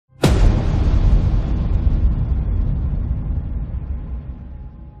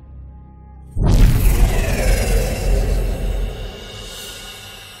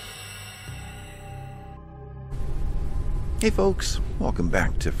Hey folks, welcome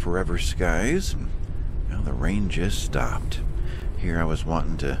back to Forever Skies. Well, the rain just stopped. Here I was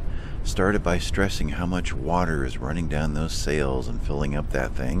wanting to start it by stressing how much water is running down those sails and filling up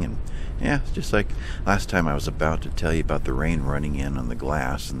that thing. And yeah, it's just like last time I was about to tell you about the rain running in on the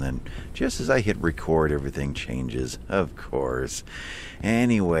glass, and then just as I hit record, everything changes, of course.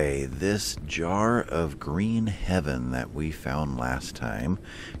 Anyway, this jar of green heaven that we found last time,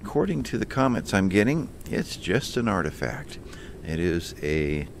 according to the comments I'm getting, it's just an artifact. It is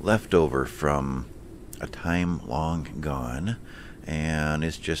a leftover from a time long gone, and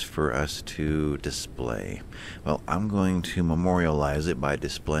it's just for us to display. Well, I'm going to memorialize it by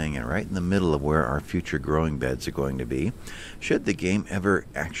displaying it right in the middle of where our future growing beds are going to be, should the game ever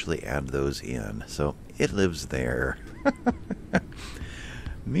actually add those in. So it lives there.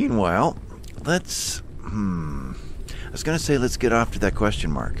 Meanwhile, let's I was going to say let's get off to that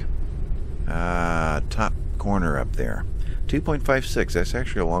question mark. Top corner up there. 2.56, that's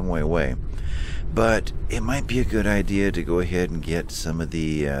actually a long way away. But it might be a good idea to go ahead and get some of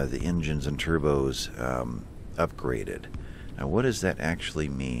the engines and turbos upgraded. Now, what does that actually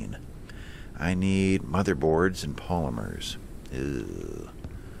mean? I need motherboards and polymers. Ew.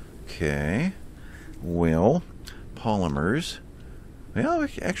 Okay. Well, polymers. Well, we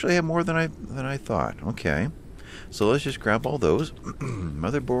actually have more than I thought. Okay. So let's just grab all those.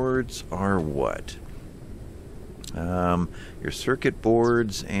 Motherboards are what? Your circuit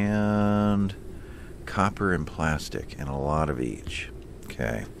boards and copper and plastic, and a lot of each.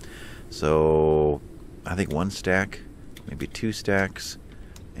 Okay, so I think one stack, maybe two stacks,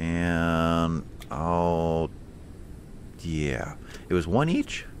 and yeah, it was one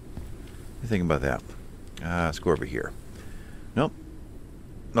each. What do you think about that? Let's go over here.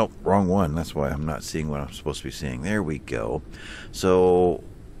 Nope, wrong one. That's why I'm not seeing what I'm supposed to be seeing. There we go. So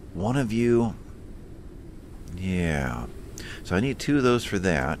one of you, yeah. So I need two of those for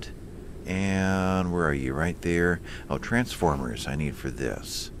that. And where are you? Right there. Oh, transformers I need for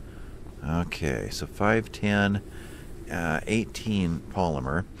this. Okay, so 5, 10, 18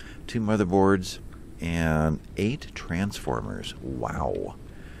 polymer, 2 motherboards, and 8 transformers. Wow.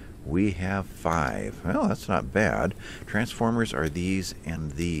 We have 5. Well, that's not bad. Transformers are these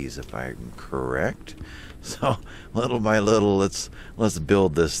and these, if I'm correct. So little by little, let's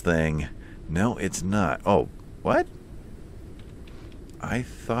build this thing. No, it's not. Oh, what? I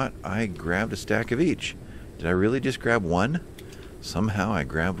thought I grabbed a stack of each. Did I really just grab one? Somehow I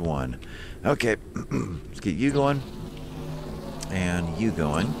grabbed one. Okay, let's get you going. And you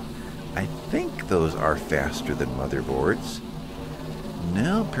going. I think those are faster than motherboards.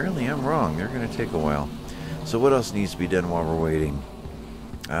 No, apparently I'm wrong. They're going to take a while. So what else needs to be done while we're waiting?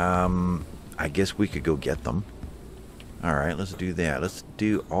 I guess we could go get them. Alright, let's do that. Let's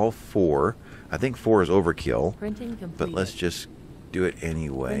do all 4. I think 4 is overkill. But let's just do it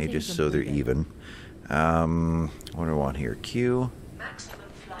anyway, just so they're even. What do I want here? Q.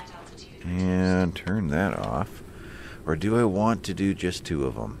 And turn that off. Or do I want to do just 2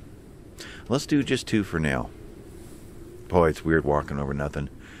 of them? Let's do just 2 for now. Boy, it's weird walking over nothing.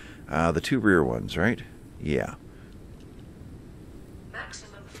 The 2 rear ones, right? Yeah.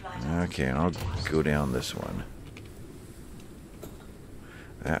 Okay, I'll go down this one.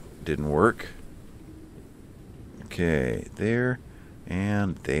 That didn't work. Okay, there.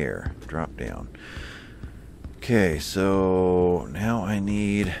 And there. Drop down. Okay, so now I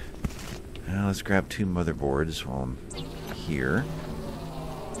need... let's grab 2 motherboards while I'm here.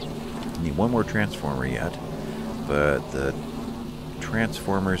 I need 1 more transformer yet. But the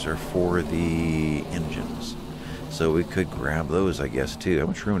transformers are for the engines. So we could grab those, I guess, too. How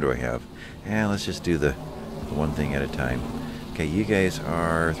much room do I have? And let's just do the one thing at a time. Okay, you guys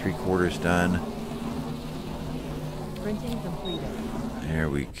are 3/4 done. Printing completed. There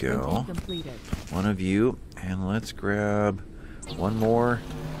we go. One of you, and let's grab 1 more,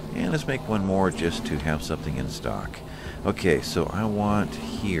 and let's make 1 more just to have something in stock. Okay, so I want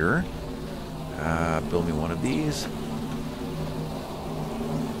here, build me 1 of these.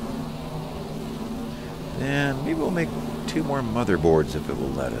 Then maybe we'll make 2 more motherboards if it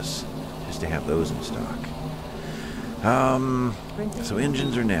will let us, just to have those in stock. So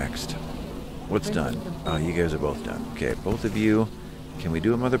engines are next. What's done? Oh, you guys are both done. Okay, both of you. Can we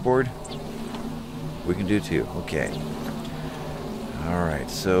do a motherboard? We can do 2. Okay. Alright,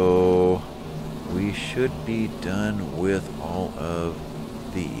 so we should be done with all of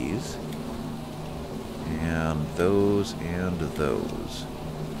these. And those,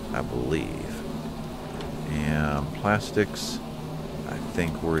 I believe. And plastics, I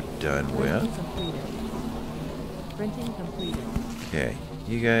think we're done with. Printing completed. Okay,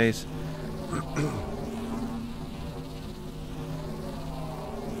 you guys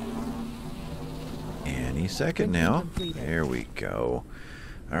Any second now. There we go.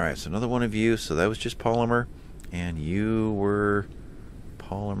 Alright, so another one of you. So that was just polymer. And you were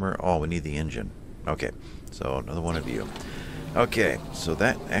polymer. Oh, we need the engine. Okay, so another one of you. Okay, so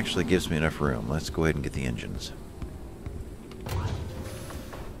that actually gives me enough room. Let's go ahead and get the engines.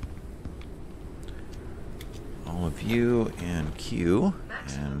 All of you and Q.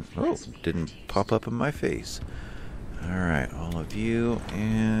 And, oh, didn't pop up in my face. Alright, all of you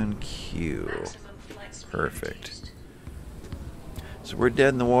and Q. Perfect. So we're dead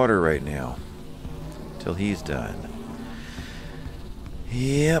in the water right now. Till he's done.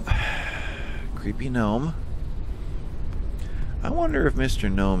 Yep. Creepy gnome. I wonder if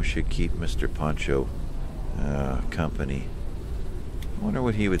Mr. Gnome should keep Mr. Poncho company. I wonder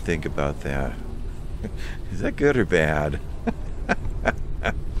what he would think about that. Is that good or bad?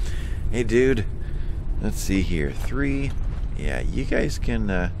 Hey, dude. Let's see here. 3. Yeah, you guys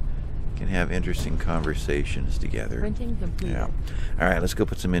can have interesting conversations together. Printing completed. Yeah. All right, let's go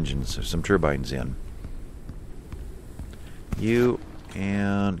put some engines or some turbines in. You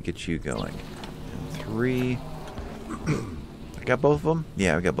and get you going. And 3. I got both of them?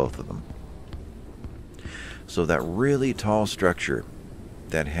 Yeah, I got both of them. So that really tall structure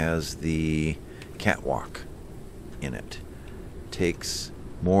that has the catwalk in it takes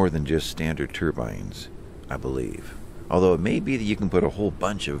more than just standard turbines, I believe. Although it may be that you can put a whole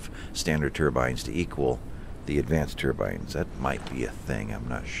bunch of standard turbines to equal the advanced turbines. That might be a thing, I'm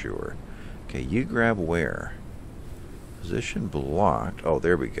not sure. Okay, you grab where? Position blocked. Oh,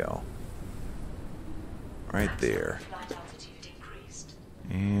 there we go. Right there.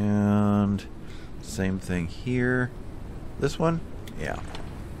 And same thing here. This one? Yeah.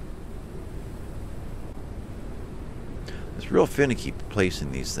 It's real finicky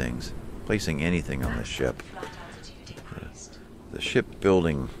placing these things. Placing anything on the ship. The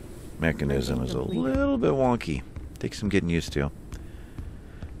shipbuilding mechanism is a little bit wonky. Takes some getting used to.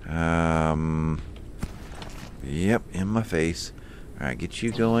 Yep, in my face. Alright, get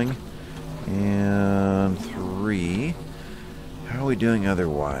you going. And 3. How are we doing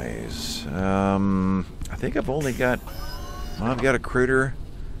otherwise? I think I've only got... Well, I've got a critter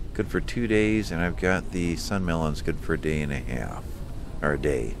good for 2 days, and I've got the sun melons good for a day and a half. Or a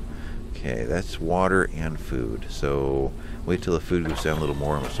day. Okay, that's water and food. So wait till the food goes down a little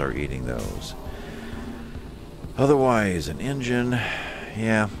more and we'll start eating those. Otherwise, an engine.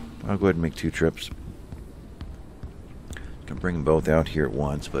 Yeah, I'll go ahead and make 2 trips. Gonna bring them both out here at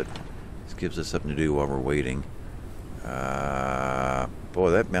once, but this gives us something to do while we're waiting.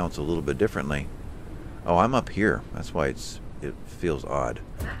 Boy, that mounts a little bit differently. Oh, I'm up here. That's why it feels odd.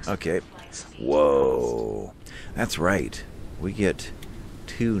 Okay. Whoa. That's right. We get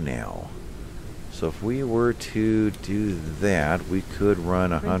 2 now. So if we were to do that, we could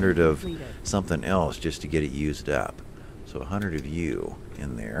run 100 of something else just to get it used up. So 100 of you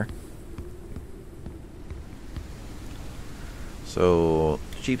in there. So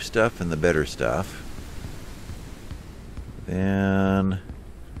cheap stuff and the better stuff. Then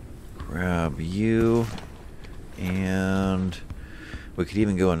grab you, and we could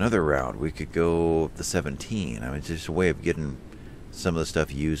even go another route. We could go the 17. I mean, it's just a way of getting some of the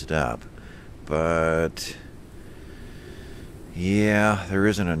stuff used up. But yeah, there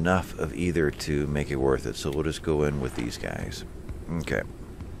isn't enough of either to make it worth it, so we'll just go in with these guys. Okay.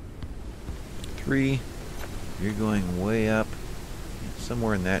 3, you're going way up.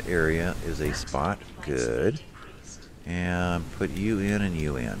 Somewhere in that area is a spot. Good. And put you in and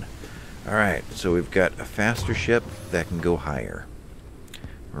you in. Alright, so we've got a faster ship that can go higher.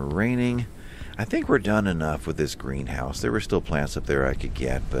 We're raining. I think we're done enough with this greenhouse. There were still plants up there I could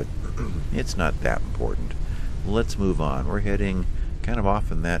get, but it's not that important. Let's move on. We're heading kind of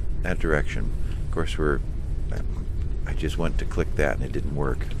off in that direction. Of course, I just went to click that and it didn't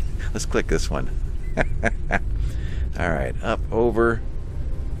work. Let's click this one. Alright, up, over,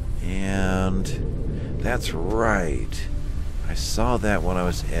 and that's right. I saw that when I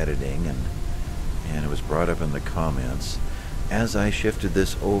was editing, and it was brought up in the comments. As I shifted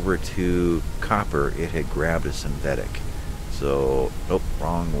this over to copper, it had grabbed a synthetic. So, nope,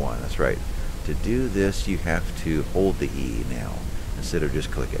 wrong one. That's right. To do this, you have to hold the E now, instead of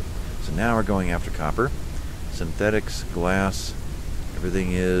just click it. So now we're going after copper. Synthetics, glass,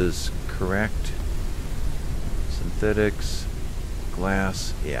 everything is correct. Synthetics,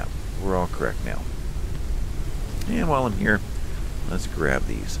 glass, yeah, we're all correct now. And while I'm here, let's grab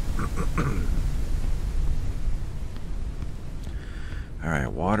these.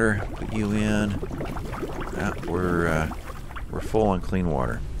 Alright, water, put you in. We're full on clean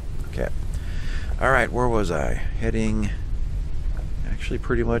water. Okay. Alright, where was I? Heading, actually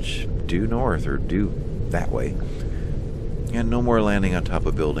pretty much due north, or due that way. And no more landing on top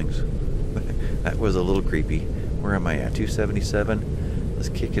of buildings. That was a little creepy. Where am I at? 277. Let's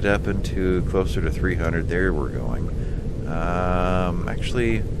kick it up into closer to 300. There we're going.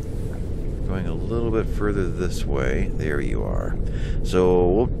 Actually, going a little bit further this way. There you are. So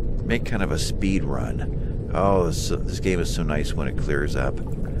we'll make kind of a speed run. Oh, this game is so nice when it clears up.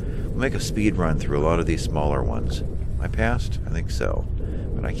 We'll make a speed run through a lot of these smaller ones. Am I past? I think so.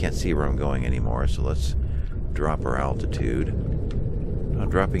 But I can't see where I'm going anymore, so let's drop our altitude. Not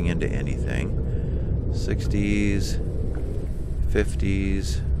dropping into anything. 60s,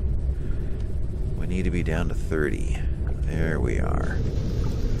 50s. We need to be down to 30. There we are.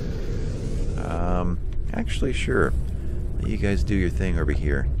 Actually, sure. Let you guys do your thing over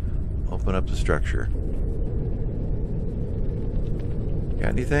here. Open up the structure. Got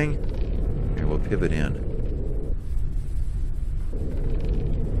anything? Here, we'll pivot in.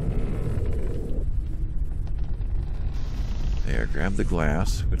 There, grab the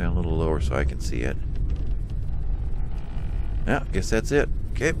glass. Go down a little lower so I can see it. Yeah, guess that's it.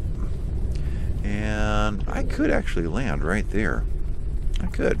 Okay. And I could actually land right there. I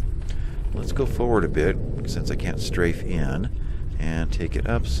could. Let's go forward a bit, since I can't strafe in, and take it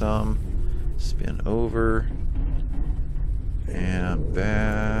up some. Spin over. And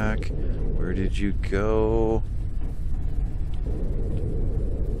back. Where did you go?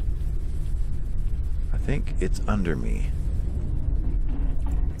 I think it's under me.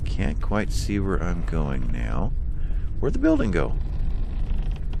 Can't quite see where I'm going now. Where'd the building go?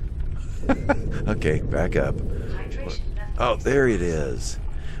 Okay, back up. Oh, there it is.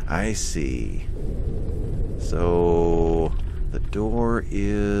 I see. So the door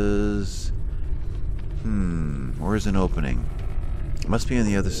is... where's an opening? It must be on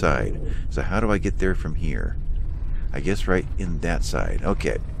the other side. So how do I get there from here? I guess right in that side.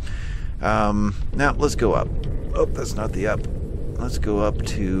 Okay. Now let's go up. Oh, that's not the up. Let's go up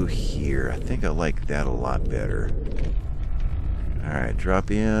to here. I think I like that a lot better. Alright, drop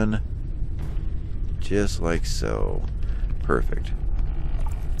in. Just like so. Perfect.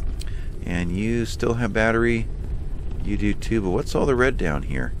 And you still have battery? You do too, but what's all the red down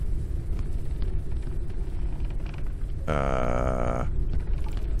here?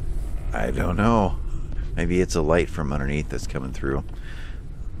 I don't know. Maybe it's a light from underneath that's coming through.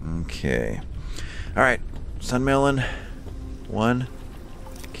 Okay. Alright, sunmelon. 1.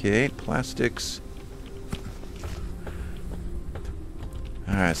 Okay, plastics.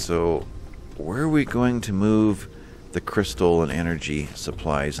 Alright, so where are we going to move the crystal and energy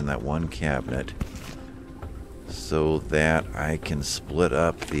supplies in that one cabinet so that I can split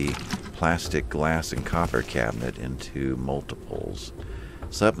up the plastic, glass, and copper cabinet into multiples?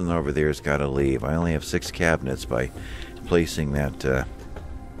 Something over there's got to leave. I only have 6 cabinets by placing that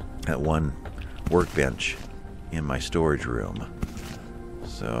that one workbench in my storage room.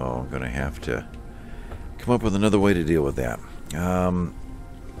 So I'm going to have to come up with another way to deal with that.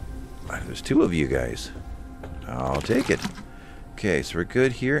 There's 2 of you guys. I'll take it. Okay, so we're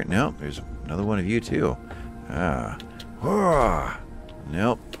good here. Nope, there's another one of you too.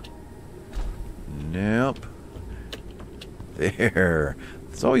 Nope. Nope. There.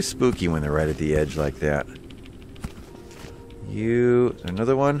 It's always spooky when they're right at the edge like that. You.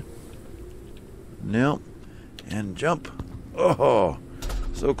 Another one? Nope. And jump. Oh,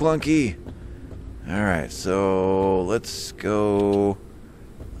 so clunky. Alright, so let's go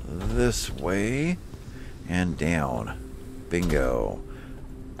this way and down. Bingo.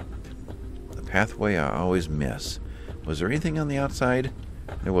 The pathway I always miss. Was there anything on the outside?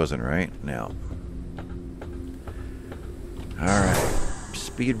 There wasn't, right? No. Alright.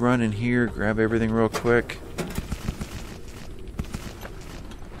 Speed run in here. Grab everything real quick.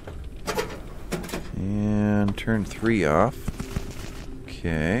 And turn 3 off.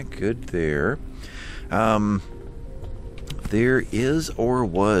 Okay, good there. There is or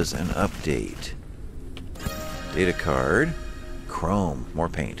was an update. Data card. Chrome. More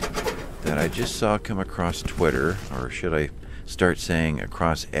paint. That I just saw come across Twitter. Or should I start saying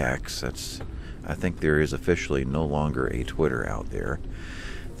across X? I think there is officially no longer a Twitter out there.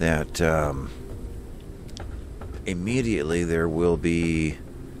 That immediately there will be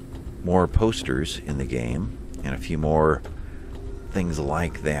more posters in the game and a few more things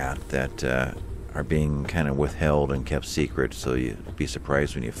like that are being kind of withheld and kept secret, so you'd be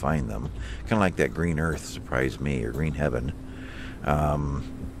surprised when you find them. Kind of like that Green Earth surprised me, or Green Heaven.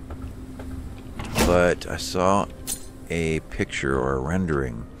 But I saw a picture or a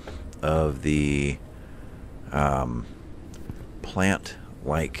rendering of the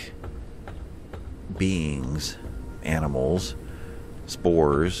plant-like beings, animals,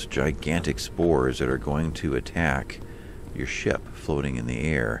 spores, gigantic spores that are going to attack your ship floating in the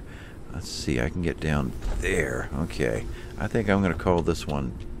air. Let's see, I can get down there. Okay, I think I'm going to call this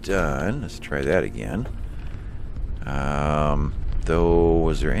one done. Let's try that again. Though,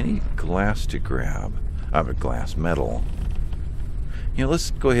 was there any glass to grab? Glass, metal. You know,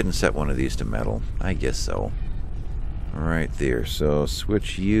 let's go ahead and set one of these to metal. I guess so. Right there. So,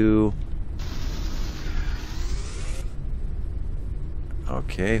 switch you.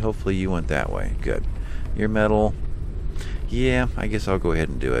 Okay, hopefully you went that way. Good. Your metal. Yeah, I guess I'll go ahead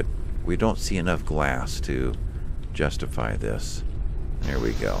and do it. We don't see enough glass to justify this. There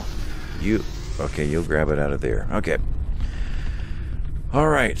we go. Okay, you'll grab it out of there. Okay.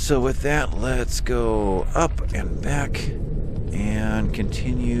 Alright, so with that, let's go up and back and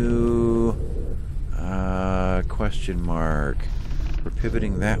continue. Question mark. We're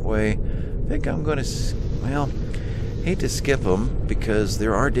pivoting that way. I think I'm going to, well, hate to skip them because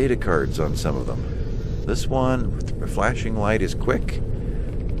there are data cards on some of them. This one, the flashing light is quick.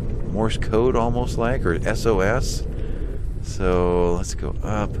 Morse code almost like, or SOS. So let's go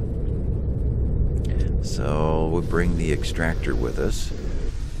up. So we'll bring the extractor with us.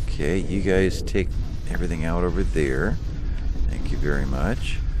 Okay, you guys take everything out over there. Thank you very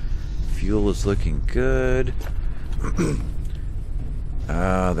much. Fuel is looking good.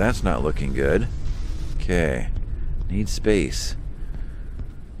 That's not looking good. Okay, need space.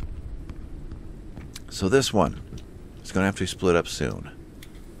 So this one is going to have to split up soon.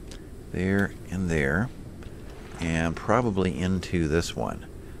 There and there. And probably into this one.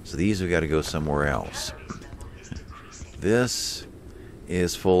 So these have got to go somewhere else. This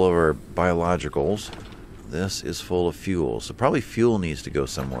is full of our biologicals. This is full of fuel. So probably fuel needs to go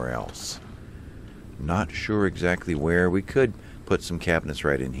somewhere else. Not sure exactly where. We could put some cabinets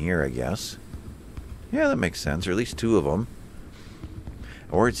right in here, I guess. Yeah, that makes sense. Or at least two of them.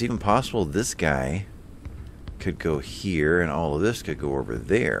 Or it's even possible this guy could go here and all of this could go over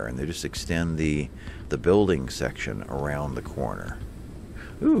there. And they just extend the building section around the corner.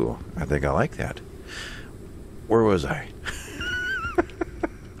 Ooh, I think I like that. Where was I?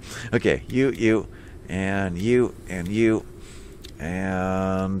 Okay, you, and you, and you,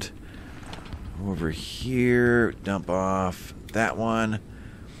 and over here, dump off that one,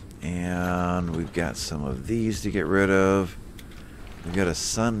 and we've got some of these to get rid of. We've got a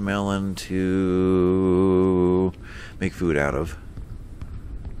sun melon to make food out of.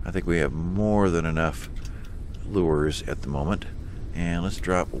 I think we have more than enough lures at the moment. And let's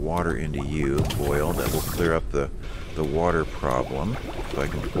drop water into you, boil. That will clear up the water problem. So I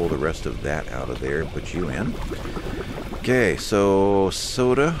can pull the rest of that out of there and put you in. Okay, so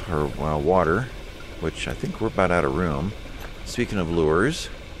soda, or water, which I think we're about out of room. Speaking of lures.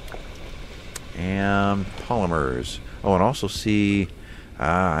 And polymers. Oh, and also see...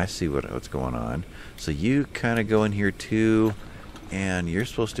 I see what's going on. So you kind of go in here too. And you're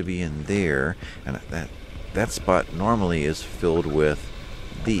supposed to be in there. And that spot normally is filled with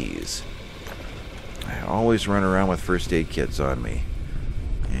these. I always run around with first aid kits on me.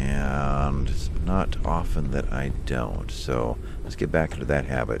 And it's not often that I don't. So let's get back into that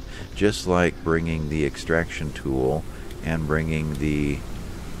habit. Just like bringing the extraction tool and bringing the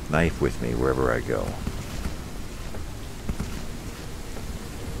knife with me wherever I go.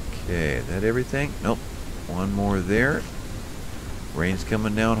 Okay, is that everything? Nope. One more there. Rain's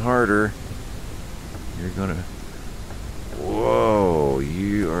coming down harder. You're gonna... Whoa,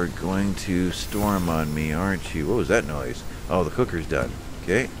 you are going to storm on me, aren't you? What was that noise? Oh, the cooker's done.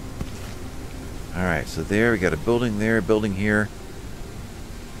 Okay. Alright, so there, we got a building there, a building here.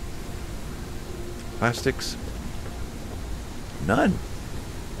 Plastics? None.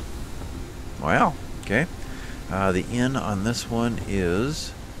 Wow, okay. The inn on this one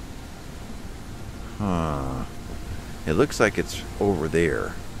is... It looks like it's over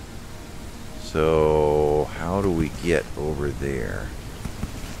there. So, how do we get over there?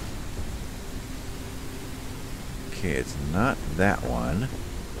 Okay, it's not that one.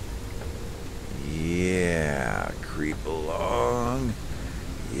 Yeah, creep along.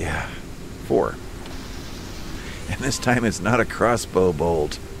 Yeah, 4. And this time it's not a crossbow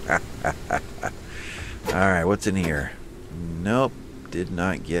bolt. Alright, what's in here? Nope, did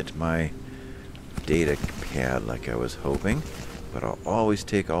not get my data pad like I was hoping. But I'll always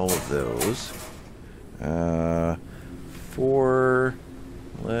take all of those. 4.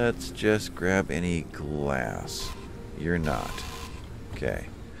 Let's just grab any glass. You're not. Okay.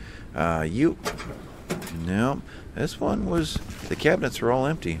 You. No. This one was... The cabinets are all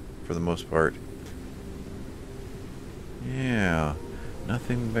empty for the most part. Yeah.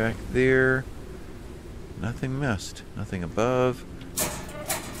 Nothing back there. Nothing missed. Nothing above.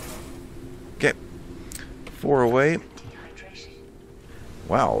 4 away.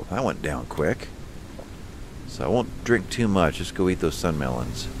 Wow, that went down quick. So I won't drink too much. Just go eat those sun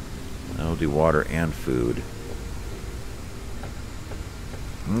melons. That'll do water and food.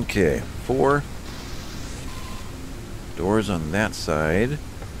 Okay, 4. Doors on that side,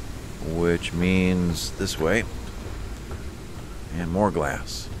 which means this way. And more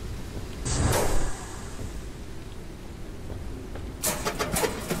glass.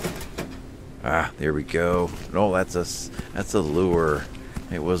 Ah, there we go. No, that's a lure.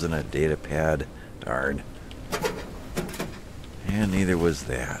 It wasn't a data pad. Darn. And neither was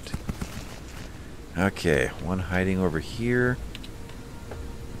that. Okay, one hiding over here.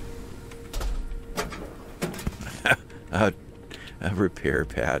 a repair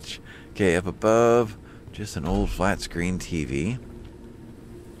patch. Okay, up above, just an old flat screen TV.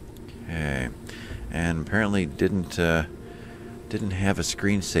 Okay, and apparently didn't have a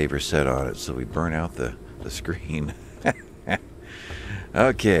screensaver set on it, so we burn out the screen.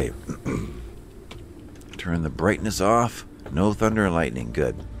 Okay. Turn the brightness off. No thunder and lightning.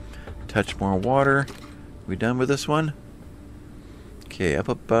 Good. Touch more water. We done with this one? Okay, up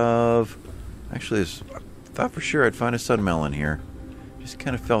above. Actually, I thought for sure I'd find a sun melon here. Just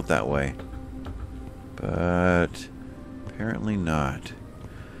kind of felt that way. But apparently not.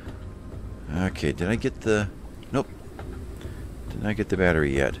 Okay, did I get the... Nope. Did not get the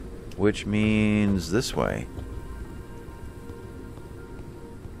battery yet. Which means this way.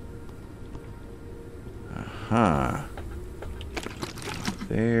 Aha.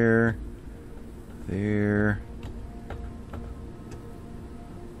 There.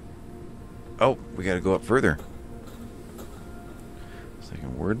 Oh, we gotta go up further.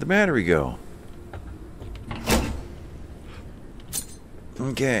 Second, where'd the battery go?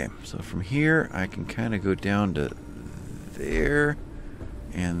 Okay, so from here I can kind of go down to there,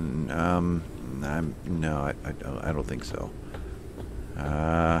 and no, I don't think so.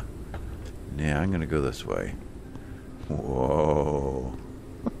 Yeah, I'm gonna go this way. Whoa.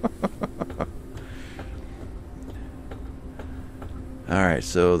 Alright,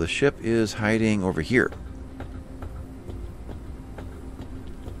 so the ship is hiding over here.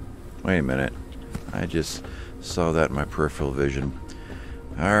 Wait a minute. I just saw that in my peripheral vision.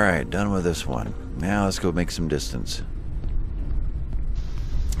 Alright, done with this one. Now let's go make some distance.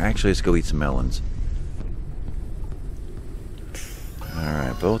 Actually, let's go eat some melons.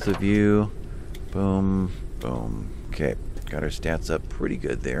 Alright, both of you. Boom, boom. Okay, got our stats up pretty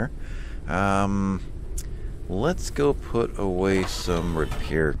good there. Let's go put away some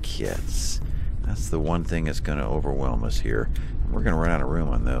repair kits. That's the one thing that's going to overwhelm us here. We're going to run out of room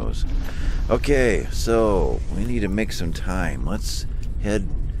on those. Okay, so we need to make some time. Let's head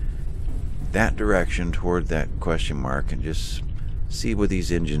that direction toward that question mark and just see what these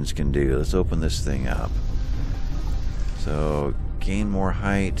engines can do. Let's open this thing up. So gain more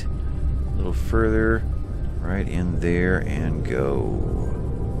height, a little further, right in there, and go.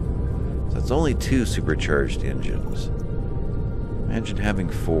 So that's only 2 supercharged engines. Imagine having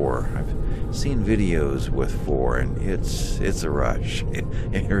 4. I've seen videos with 4, and it's a rush. It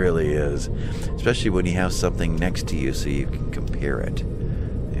really is, especially when you have something next to you so you can compare it.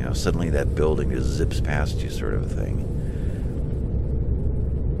 You know, suddenly that building just zips past you, sort of a thing.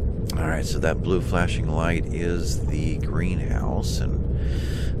 Alright, so that blue flashing light is the greenhouse, and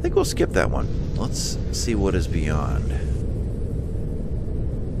I think we'll skip that one. Let's see what is beyond.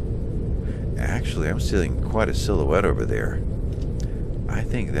 Actually, I'm seeing quite a silhouette over there. I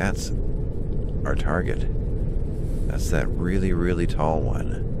think that's our target. That's that really, really tall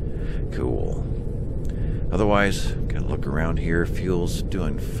one. Cool. Otherwise, gonna look around here. Fuel's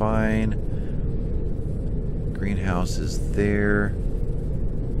doing fine. Greenhouse is there.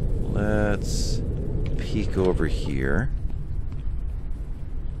 Let's peek over here.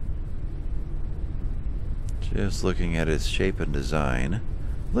 Just looking at its shape and design.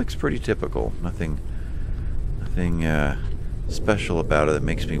 Looks pretty typical. Nothing special about it that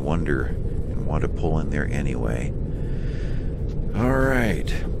makes me wonder and want to pull in there anyway.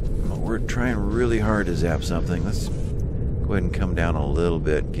 Alright. Well, we're trying really hard to zap something. Let's go ahead and come down a little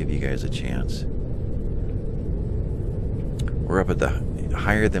bit and give you guys a chance. We're up at the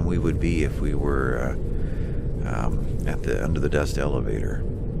higher than we would be if we were at the under the dust elevator.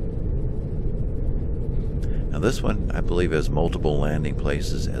 Now this one, I believe, has multiple landing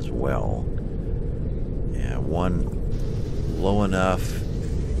places as well. Yeah, one low enough,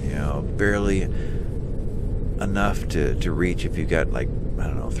 you know, barely enough to reach if you got, like, I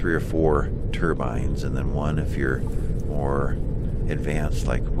don't know, 3 or 4 turbines, and then one if you're more advanced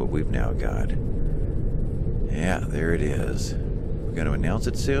like what we've now got. Yeah, there it is. We're going to announce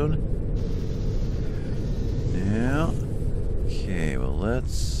it soon. Yeah. Okay, well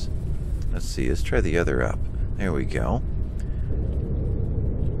let's see. Let's try the other up. There we go.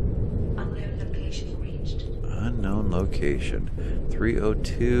 Unknown location reached. Unknown location.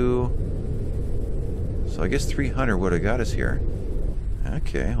 302. So I guess 300 would have got us here.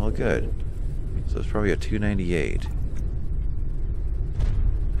 Okay, well good. So it's probably a 298.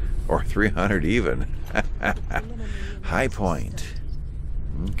 Or 300 even. High point.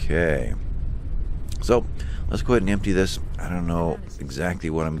 Okay. So let's go ahead and empty this. I don't know exactly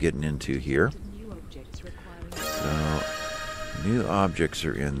what I'm getting into here. So new objects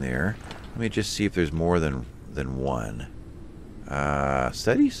are in there. Let me just see if there's more than one.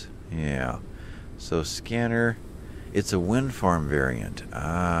 Studies? Yeah. So scanner. It's a wind farm variant.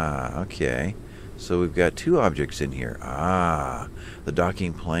 Ah, okay. So we've got two objects in here. Ah, the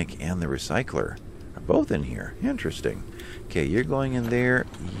docking plank and the recycler are both in here. Interesting. Okay, you're going in there.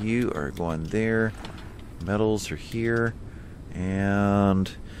 You are going there. Metals are here.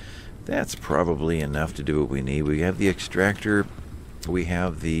 And that's probably enough to do what we need. We have the extractor. We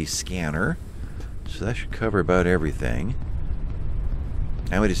have the scanner. So that should cover about everything.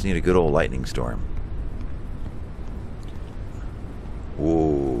 Now we just need a good old lightning storm.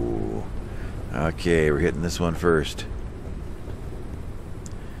 Whoa. Okay, we're hitting this one first.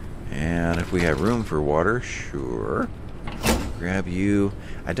 And if we have room for water, sure. Grab you.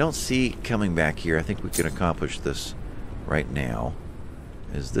 I don't see coming back here. I think we can accomplish this right now.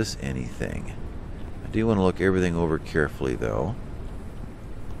 Is this anything? I do want to look everything over carefully, though.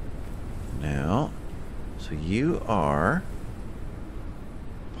 Now, so you are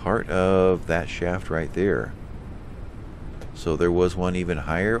part of that shaft right there. So there was one even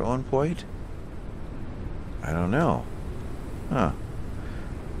higher on point? I don't know. Huh.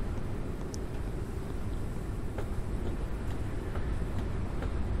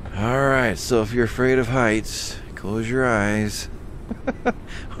 Alright, so if you're afraid of heights, close your eyes.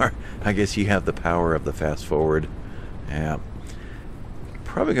 Or I guess you have the power of the fast forward. Yeah.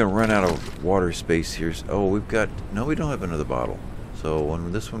 Probably going to run out of water space here. Oh, we've got... No, we don't have another bottle. So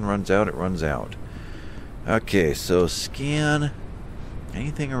when this one runs out, it runs out. Okay, so scan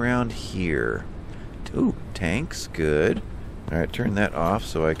anything around here. Ooh, tanks, good. Alright, turn that off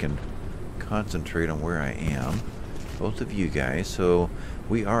so I can concentrate on where I am. Both of you guys. So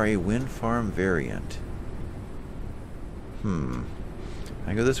we are a wind farm variant. Can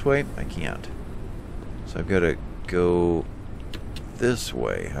I go this way? I can't. So I've got to go this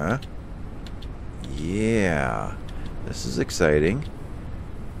way, huh? Yeah. This is exciting.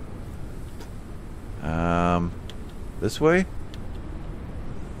 This way?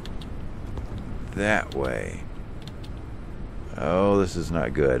 That way. Oh, this is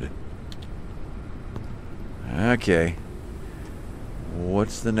not good. Okay.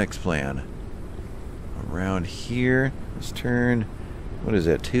 What's the next plan? Around here. Let's turn... What is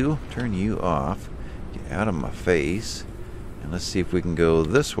that, 2? Turn you off. Get out of my face. And let's see if we can go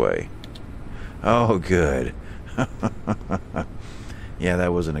this way. Oh, good. Yeah,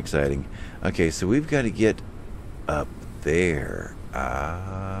 that wasn't exciting. Okay, so we've got to get up there.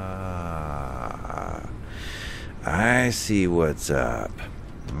 Ah, I see what's up.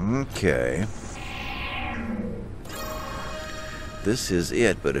 Okay. This is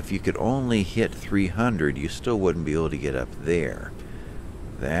it, but if you could only hit 300, you still wouldn't be able to get up there.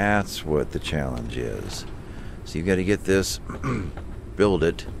 That's what the challenge is. So you've got to get this, build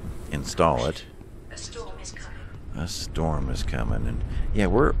it, install it. A storm is coming. A storm is coming, and yeah,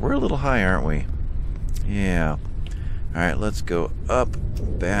 we're a little high, aren't we? Yeah. All right, let's go up,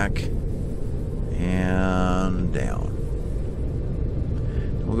 back, and down.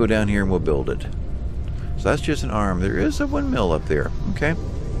 We'll go down here and we'll build it. So that's just an arm. There is a windmill up there. Okay.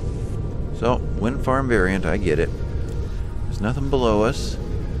 So wind farm variant, I get it. There's nothing below us.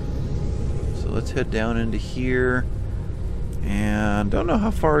 So let's head down into here. And don't know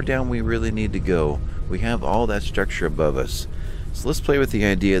how far down we really need to go. We have all that structure above us. So let's play with the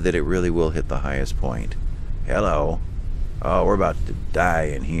idea that it really will hit the highest point. Hello. Oh, we're about to die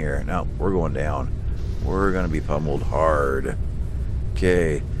in here. No, we're going down. We're going to be pummeled hard.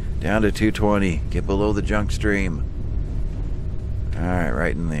 Okay, down to 220. Get below the junk stream. Alright,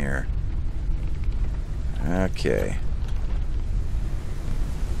 right in there. Okay.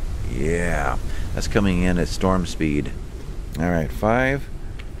 Yeah, that's coming in at storm speed. Alright, 5.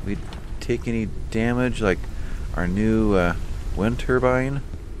 We take any damage like our new wind turbine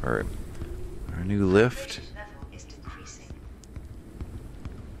or our new lift?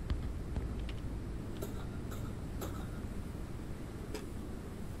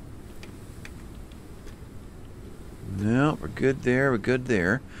 No, we're good there, we're good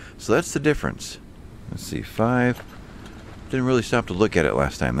there. So that's the difference. Let's see, 5. Didn't really stop to look at it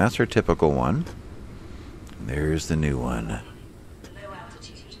last time. That's our typical one. There's the new one. Low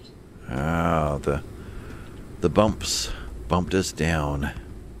altitude. Oh, the bumps bumped us down.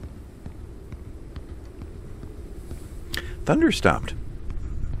 Thunder stopped.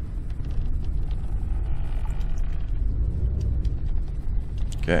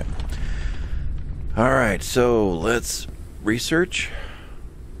 Okay. Alright, so let's research.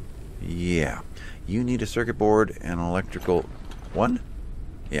 Yeah. You need a circuit board and an electrical... One?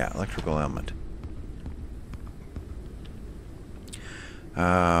 Yeah, electrical element.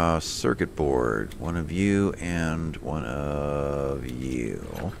 Circuit board. One of you and one of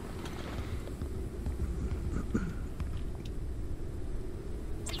you.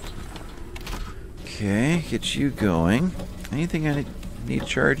 Okay, get you going. Anything I need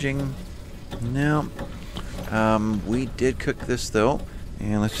charging? No. We did cook this though,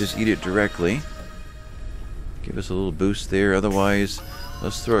 and let's just eat it directly. Give us a little boost there. Otherwise,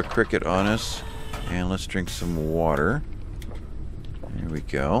 let's throw a cricket on us, and let's drink some water. There we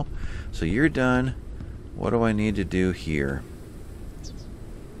go. So you're done. What do I need to do here?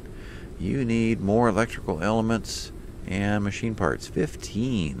 You need more electrical elements and machine parts.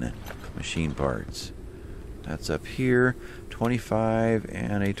 15 machine parts. That's up here. 25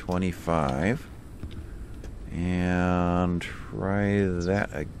 and a 25. And try that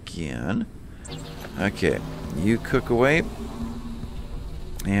again. Okay, you cook away.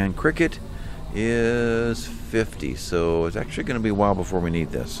 And cricket is 50, so it's actually going to be a while before we need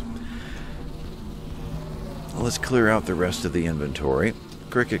this. Let's clear out the rest of the inventory.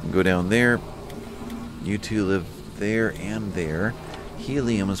 Cricket can go down there. You two live there and there.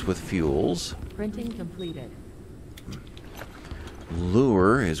 Helium's with fuels. Printing completed.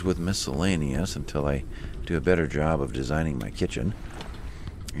 Lure is with miscellaneous until I do a better job of designing my kitchen.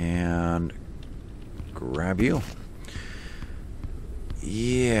 And grab you.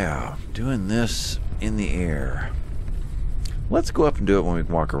 Yeah, doing this in the air. Let's go up and do it when we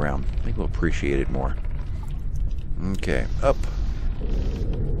walk around. I think we'll appreciate it more. Okay, up.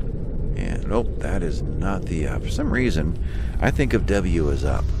 And nope, that is not the up. For some reason, I think of W as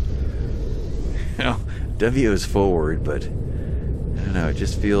up. You know, W is forward, but I don't know, it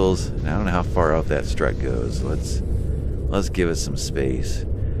just feels, I don't know how far out that strut goes. Let's give it some space.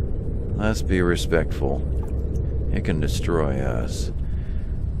 Let's be respectful. It can destroy us.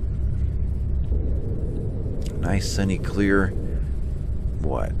 Nice, sunny, clear.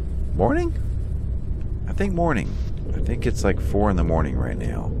 What? Morning? I think morning. I think it's like 4 in the morning right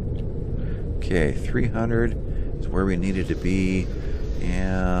now. Okay, 300 is where we needed to be.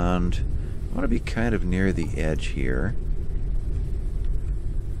 And I want to be kind of near the edge here.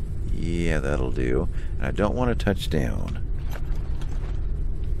 Yeah, that'll do. And I don't want to touch down.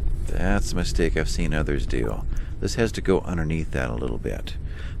 That's a mistake I've seen others do. This has to go underneath that a little bit.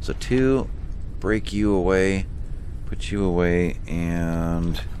 So 2, break you away, put you away,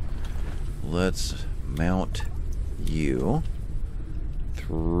 and let's mount you.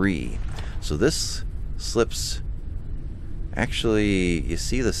 3. So this slips. Actually, you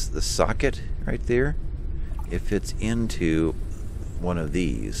see the socket right there? It fits into one of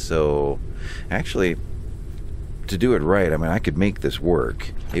these. So actually, to do it right, I mean, I could make this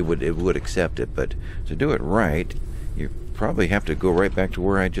work. It would accept it, but to do it right, you probably have to go right back to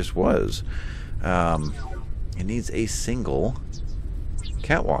where I just was. It needs a single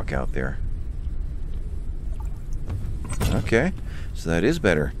catwalk out there. Okay, so that is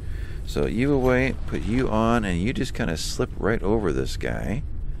better. So you away, put you on, and you just kind of slip right over this guy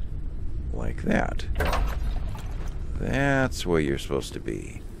like that. That's where you're supposed to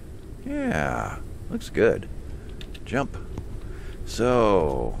be. Yeah, looks good. Jump.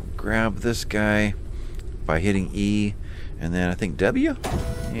 So grab this guy by hitting E, and then I think W?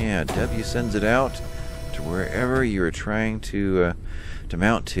 Yeah, W sends it out to wherever you're trying to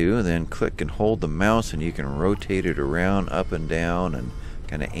mount to. Then click and hold the mouse, and you can rotate it around, up and down, and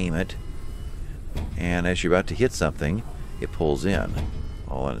kind of aim it. And as you're about to hit something, it pulls in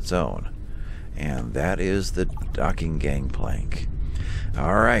all on its own. And that is the docking gangplank.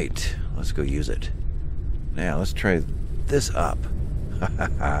 Alright, let's go use it. Now let's try this up.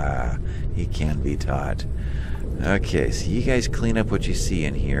 He can be taught. Okay, so you guys clean up what you see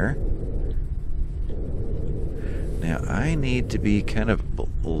in here. Now I need to be kind of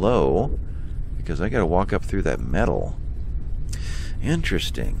low because I gotta walk up through that metal.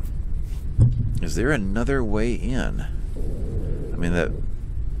 Interesting. Is there another way in? I mean,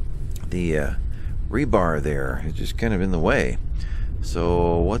 the rebar there is just kind of in the way.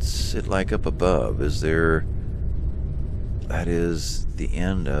 So what's it like up above? Is there... That is the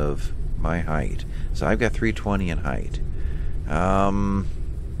end of my height. So I've got 320 in height. I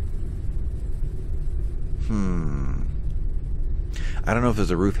don't know if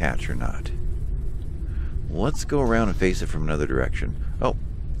there's a roof hatch or not. Let's go around and face it from another direction. Oh,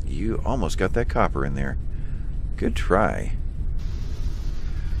 you almost got that copper in there. Good try.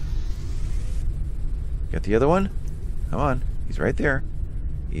 Got the other one? Come on. He's right there.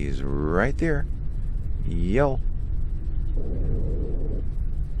 He's right there. Yo.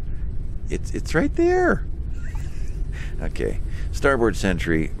 It's right there. Okay. Starboard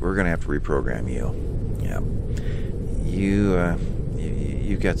sentry, we're going to have to reprogram you. Yeah.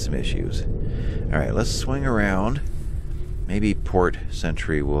 You've got some issues. All right, let's swing around. Maybe port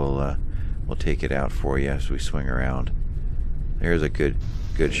sentry will take it out for you as we swing around. There's a good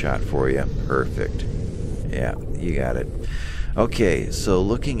shot for you. Perfect. Yeah, you got it. Okay, so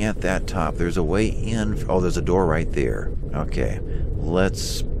looking at that top, there's a way in. Oh, there's a door right there. Okay,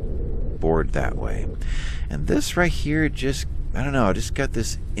 let's board that way. And this right here, just, I don't know, I just got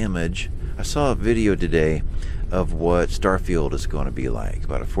this image. I saw a video today of what Starfield is going to be like.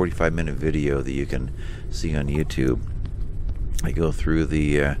 About a 45-minute video that you can see on YouTube. I go through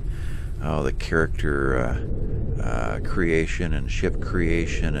the character creation and ship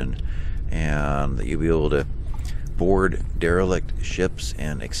creation, and that you'll be able to board derelict ships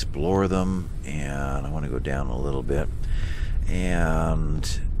and explore them. And I want to go down a little bit.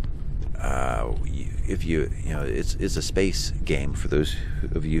 And if you know, it's a space game for those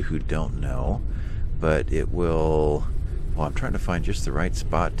of you who don't know, but it will. Well, I'm trying to find just the right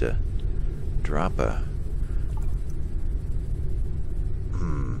spot to drop a.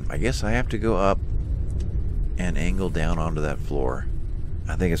 I guess I have to go up and angle down onto that floor.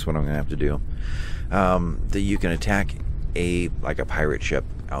 I think that's what I'm going to have to do. That you can attack like a pirate ship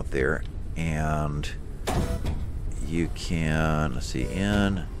out there, and you can, let's see,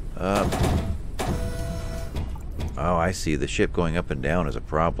 in, up. Oh, I see. The ship going up and down is a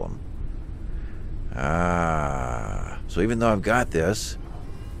problem. So even though I've got this,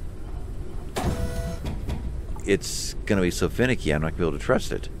 it's going to be so finicky I'm not going to be able to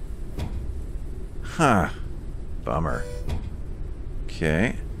trust it. Huh. Bummer.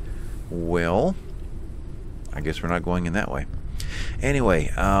 Okay. Well, I guess we're not going in that way. Anyway,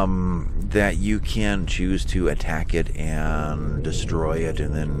 that you can choose to attack it and destroy it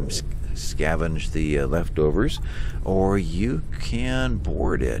and then scavenge the leftovers, or you can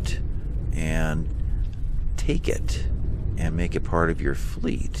board it and take it and make it part of your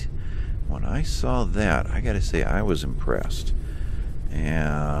fleet. When I saw that, I gotta say I was impressed.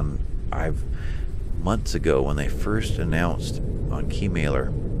 And months ago, when they first announced on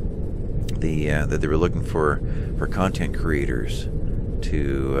Keymailer that they were looking for content creators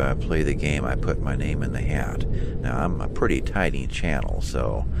to play the game, I put my name in the hat. Now, I'm a pretty tiny channel,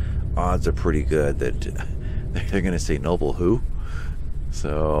 so odds are pretty good that they're going to say Noble who?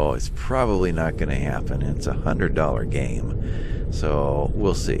 So it's probably not going to happen. It's a $100 game, so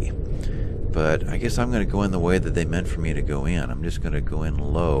we'll see. But I guess I'm going to go in the way that they meant for me to go in. I'm just going to go in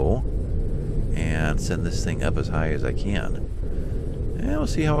low and send this thing up as high as I can. And we'll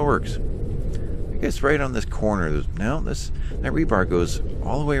see how it works. I guess right on this corner. Now that rebar goes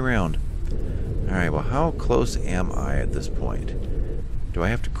all the way around. Alright, well, how close am I at this point? Do I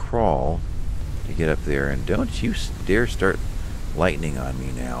have to crawl to get up there? And don't you dare start lightning on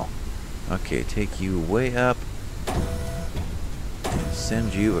me now. Okay, take you way up and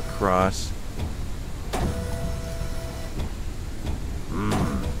send you across.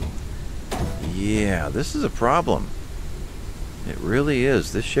 Yeah, this is a problem. It really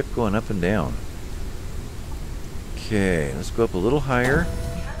is. This ship going up and down. Okay, let's go up a little higher.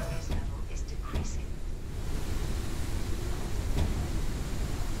 Calories level is decreasing.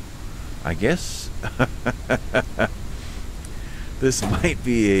 I guess this might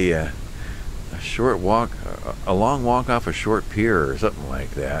be a short walk, a long walk off a short pier or something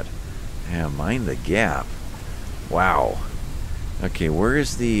like that. Yeah, mind the gap. Wow. Okay, where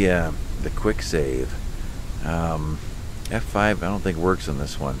is the quick save? F5 I don't think works on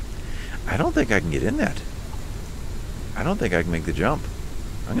this one. I don't think I can get in that. I don't think I can make the jump.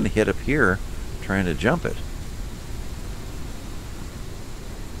 I'm going to hit up here trying to jump it.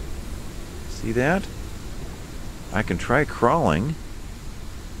 See that? I can try crawling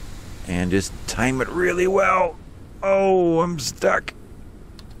and just time it really well. Oh, I'm stuck.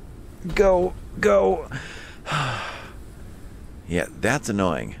 Go. Yeah, that's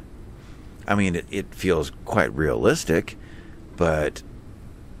annoying. I mean, it feels quite realistic, but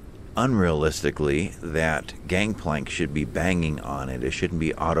unrealistically, that gangplank should be banging on it. It shouldn't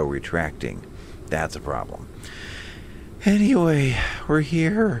be auto-retracting. That's a problem. Anyway, we're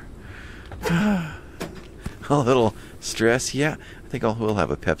here. A little stress, yeah. I think we'll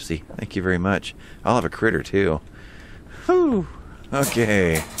have a Pepsi. Thank you very much. I'll have a critter too. Whew.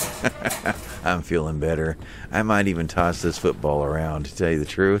 Okay. I'm feeling better. I might even toss this football around, to tell you the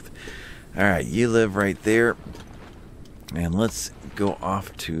truth. Alright, you live right there. And let's go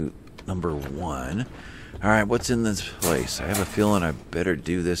off to number 1. Alright, what's in this place? I have a feeling I better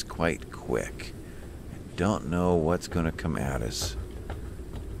do this quite quick. I don't know what's going to come at us.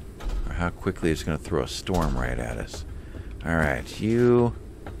 Or how quickly it's going to throw a storm right at us. Alright, you...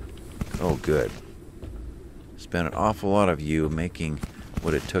 Oh, good. Spent an awful lot of you making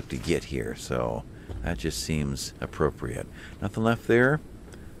what it took to get here, so that just seems appropriate. Nothing left there?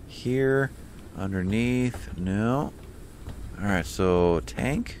 Here? Underneath? No. Alright, so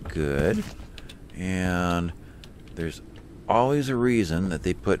tank, good. And there's always a reason that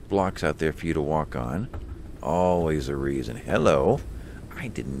they put blocks out there for you to walk on. Always a reason. Hello. I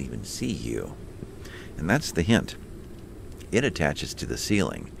didn't even see you. And that's the hint. It attaches to the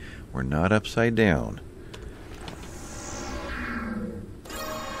ceiling. We're not upside down.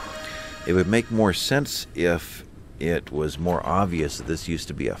 It would make more sense if it was more obvious that this used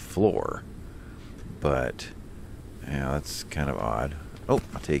to be a floor. But, yeah, that's kind of odd. Oh,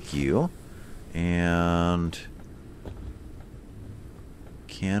 I'll take you. And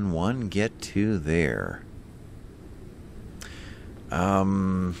can one get to there?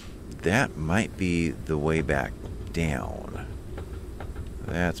 That might be the way back down.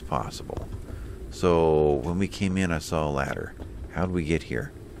 That's possible. So when we came in, I saw a ladder. How'd we get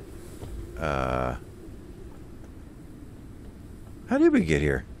here? How did we get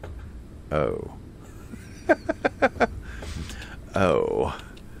here? Oh. Oh.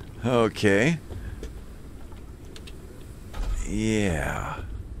 Okay. Yeah.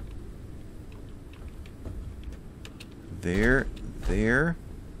 There.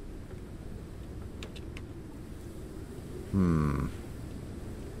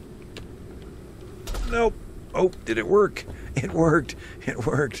 Nope. Oh, did it work? It worked. It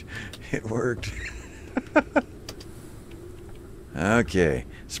worked. It worked. Okay.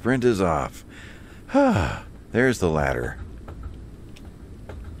 Sprint is off. There's the ladder.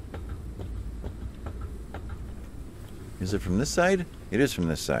 Is it from this side? It is from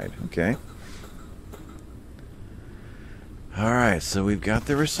this side. Okay. Alright, so we've got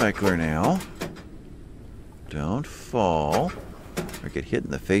the recycler now. Don't fall. Or get hit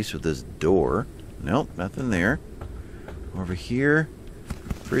in the face with this door. Nope, nothing there. Over here,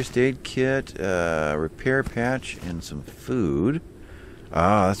 first aid kit, repair patch, and some food.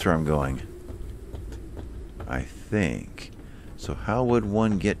 Ah, that's where I'm going. I think. So how would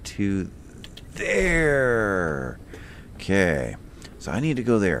one get to there? Okay, so I need to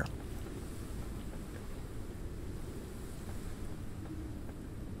go there.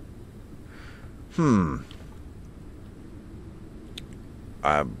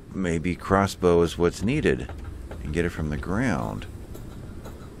 Maybe crossbow is what's needed. And get it from the ground.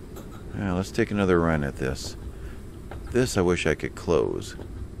 Now, let's take another run at this. This I wish I could close.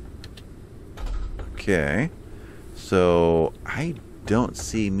 Okay. So, I don't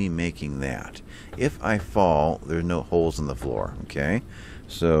see me making that. If I fall, there's no holes in the floor. Okay.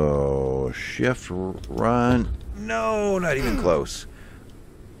 So, shift, run. No, not even close.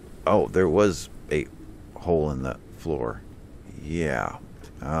 Oh, there was a hole in the floor. Yeah.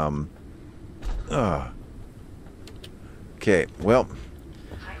 Okay, well.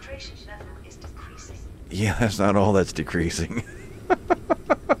 Hydration level is decreasing. Yeah, that's not all that's decreasing.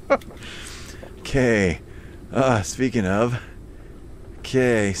 Okay. Speaking of.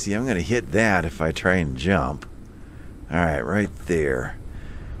 Okay, see, I'm going to hit that if I try and jump. Alright, right there.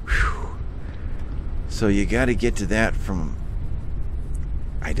 Whew. So you got to get to that from...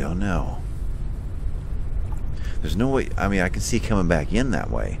 I don't know. There's no way... I mean, I can see coming back in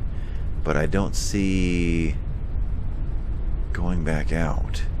that way. But I don't see... going back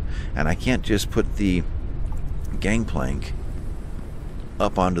out. And I can't just put the gangplank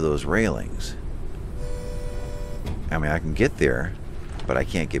up onto those railings. I mean, I can get there, but I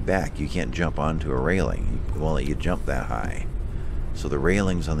can't get back. You can't jump onto a railing. It won't let you jump that high. So the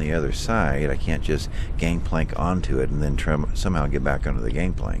railing's on the other side. I can't just gangplank onto it and then somehow get back onto the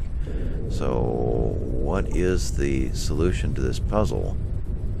gangplank. So what is the solution to this puzzle?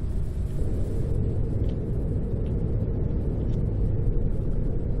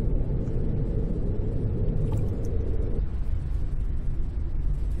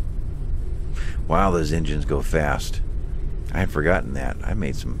 Wow, those engines go fast. I had forgotten that. I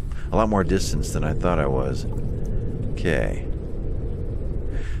made a lot more distance than I thought I was. Okay.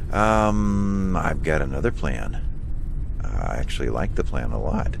 I've got another plan. I actually like the plan a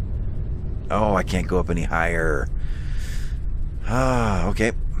lot. Oh, I can't go up any higher. Ah,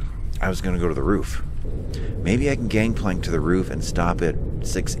 okay. I was going to go to the roof. Maybe I can gangplank to the roof and stop it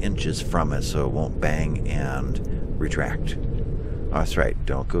 6 inches from it so it won't bang and retract. Oh, that's right.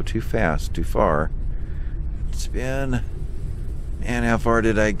 Don't go too fast, too far. Spin. And how far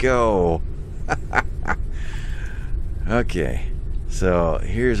did I go? Okay. So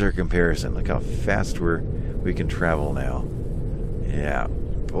here's our comparison. Look how fast we can travel now. Yeah.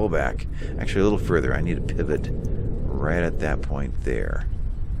 Pull back. Actually, a little further. I need to pivot right at that point there.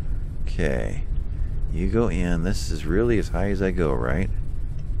 Okay. You go in. This is really as high as I go, right?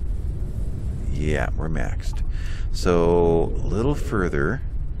 Yeah, we're maxed. So, a little further.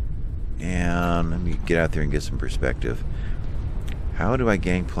 And let me get out there and get some perspective. How do I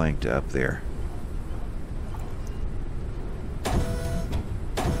gangplank to up there?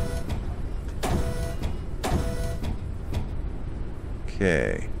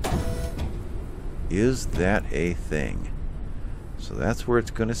 Okay. Is that a thing? So that's where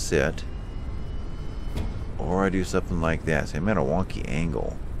it's going to sit. Or I do something like that. So I'm at a wonky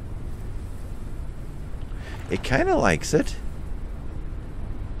angle. It kind of likes it.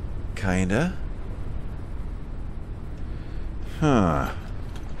 Kinda. Huh.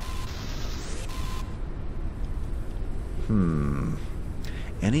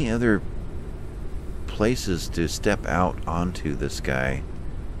 Any other places to step out onto this guy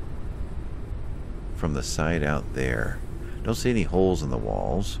from the side out there? Don't see any holes in the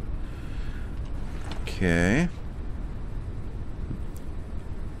walls. Okay.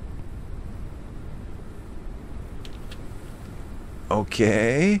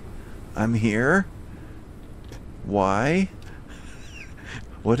 Okay. I'm here. Why?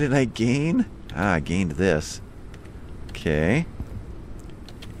 What did I gain? Ah, I gained this. Okay.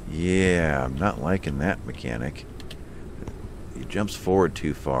 Yeah, I'm not liking that mechanic. He jumps forward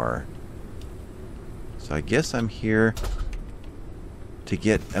too far. So I guess I'm here to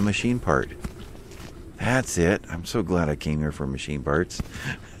get a machine part. That's it. I'm so glad I came here for machine parts.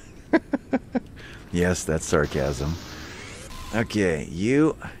 Yes, that's sarcasm. Okay,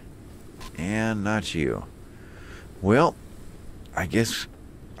 you and not you. Well, I guess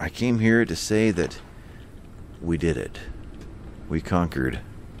I came here to say that we did it. We conquered.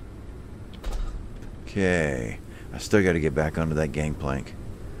 Okay. I still got to get back onto that gangplank.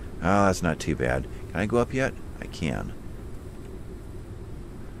 Oh, that's not too bad. Can I go up yet? I can.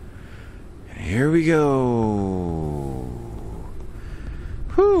 And here we go.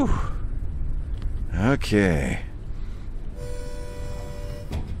 Whew. Okay.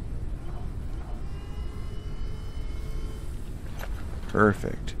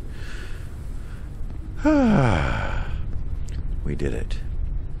 Perfect. We did it.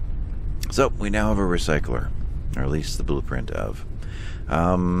 So, we now have a recycler. Or at least the blueprint of.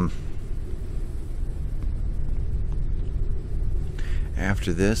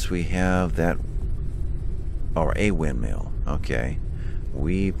 After this, we have that... Or a windmill. Okay.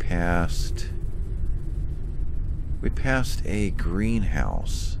 We passed a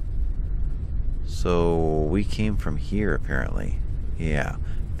greenhouse. So, we came from here, apparently. Yeah,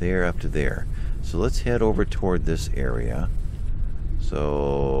 there up to there. So let's head over toward this area.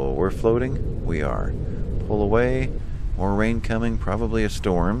 So we're floating? We are. Pull away. More rain coming. Probably a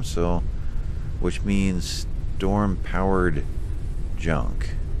storm. So, which means storm-powered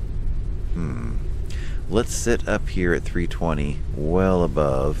junk. Let's sit up here at 320, well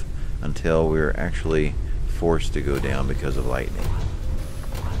above, until we're actually forced to go down because of lightning.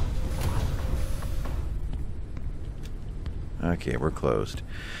 Okay, we're closed.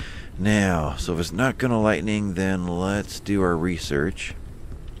 Now, so if it's not going to lightning, then let's do our research.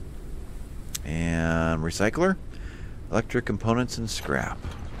 And recycler, electric components and scrap.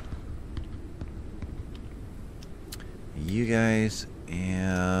 You guys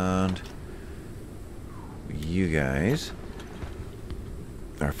and you guys.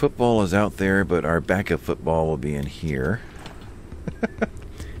 Our football is out there, but our backup football will be in here.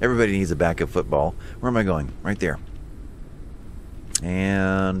 Everybody needs a backup football. Where am I going? Right there.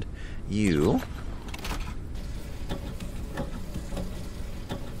 And you.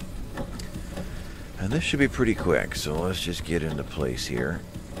 And this should be pretty quick, so let's just get into place here.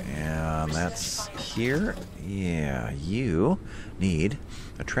 And that's here. Yeah, you need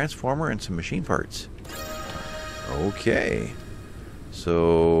a transformer and some machine parts. Okay.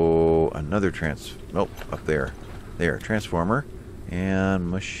 So, another up there. There, transformer and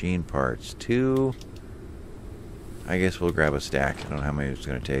machine parts. 2. I guess we'll grab a stack. I don't know how many it's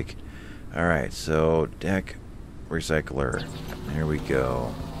going to take. Alright, so deck, recycler. There we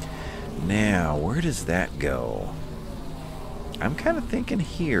go. Now, where does that go? I'm kind of thinking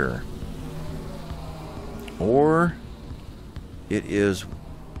here. Or it is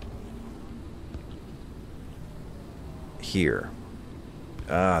here.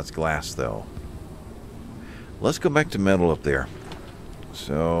 Ah, it's glass though. Let's go back to metal up there.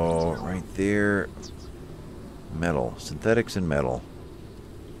 So, right there. Metal. Synthetics and metal.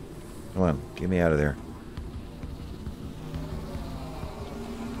 Come on, get me out of there.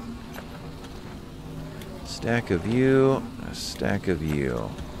 Stack of you, a stack of you.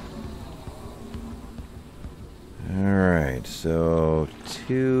 Alright, so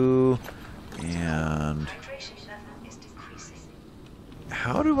 2 and... Hydration level is decreasing.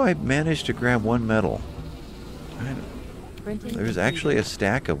 How do I manage to grab one metal? There's actually a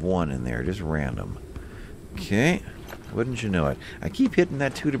stack of 1 in there, just random. Okay, wouldn't you know it? I keep hitting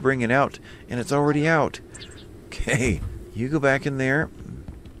that 2 to bring it out, and it's already out. Okay, you go back in there,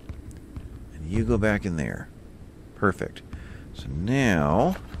 and you go back in there. Perfect. So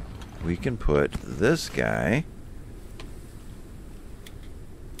now we can put this guy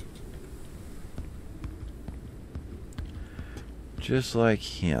just like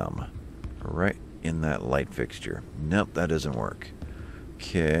him, right in that light fixture. Nope, that doesn't work.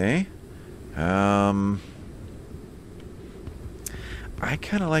 Okay. I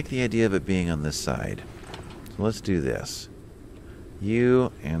kind of like the idea of it being on this side. So let's do this.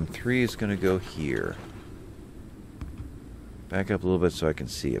 You and 3 is going to go here. Back up a little bit so I can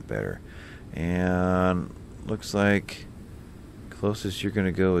see it better. And looks like closest you're going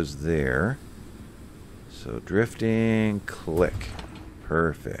to go is there. So drifting, click.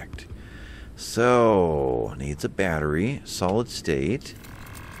 Perfect. So, needs a battery, solid state.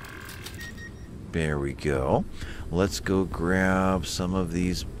 There we go. Let's go grab some of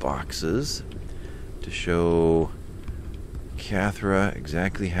these boxes to show Cathra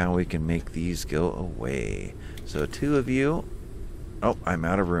exactly how we can make these go away. So 2 of you. Oh, I'm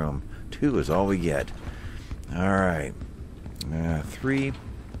out of room. 2 is all we get. Alright. 3.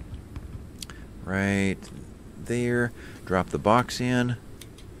 Right there. Drop the box in.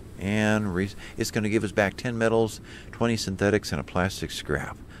 And it's going to give us back 10 metals, 20 synthetics, and a plastic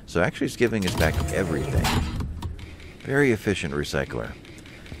scrap. So actually it's giving us back everything. Very efficient recycler.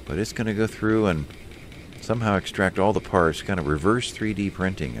 But it's going to go through and somehow extract all the parts, kind of reverse 3D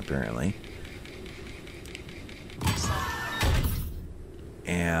printing apparently.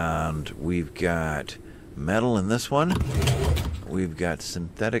 And we've got metal in this one. We've got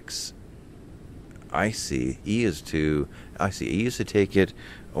synthetics. I see E is to take it,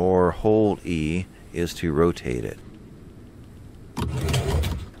 or hold E is to rotate it.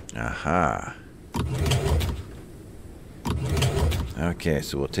 Aha. Okay,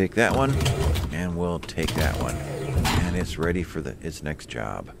 so we'll take that one, and we'll take that one. And it's ready for its next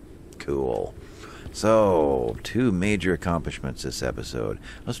job. Cool. So, 2 major accomplishments this episode.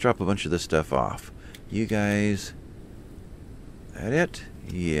 Let's drop a bunch of this stuff off. You guys... That it?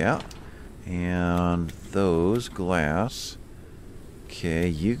 Yeah. And those glass. Okay,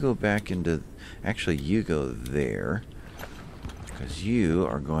 you go back into... Actually, you go there. Because you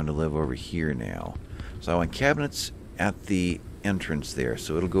are going to live over here now. So I want cabinets at the entrance there.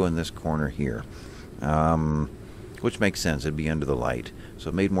 So it'll go in this corner here. Which makes sense. It'd be under the light. So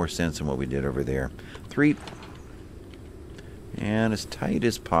it made more sense than what we did over there. 3. And as tight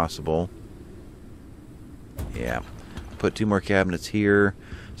as possible. Yeah. Put 2 more cabinets here.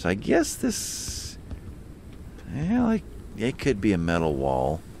 So I guess this... Yeah, like... It could be a metal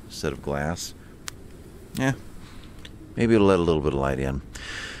wall instead of glass. Yeah. Maybe it'll let a little bit of light in.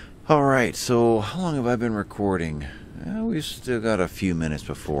 Alright, so how long have I been recording? We've still got a few minutes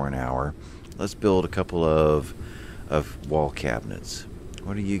before an hour. Let's build a couple of wall cabinets.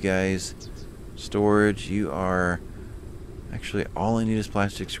 What are you guys? Storage. You are... Actually, all I need is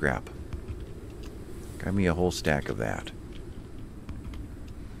plastic scrap. Grab me a whole stack of that.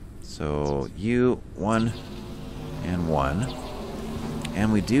 So, you, 1... and 1.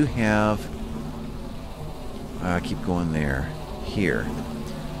 And we do have... keep going there. Here.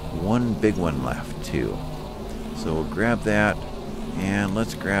 1 big one left, too. So we'll grab that, and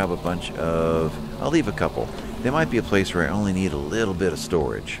let's grab a bunch of... I'll leave a couple. There might be a place where I only need a little bit of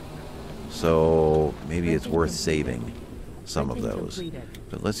storage. So maybe it's worth saving some of those.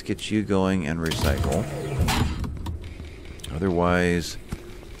 But let's get you going and recycle. Otherwise,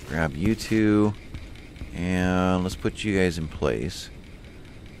 grab you 2. And let's put you guys in place.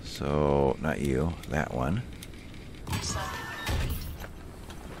 So, not you, that one.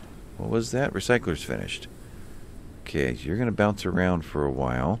 What was that? Recycler's finished. Okay, so you're going to bounce around for a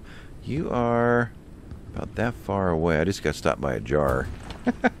while. You are about that far away. I just got stopped by a jar.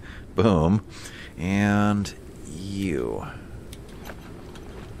 Boom. And you.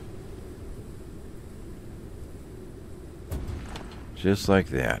 Just like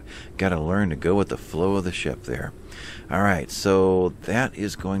that. Got to learn to go with the flow of the ship there. Alright, so that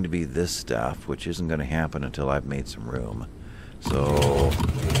is going to be this stuff, which isn't going to happen until I've made some room. So,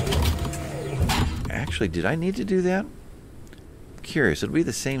 actually, did I need to do that? I'm curious. It'll be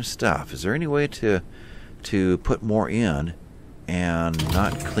the same stuff. Is there any way to put more in and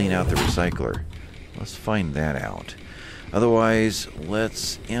not clean out the recycler? Let's find that out. Otherwise,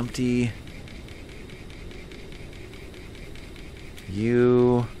 let's empty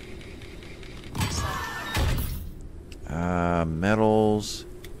you, metals,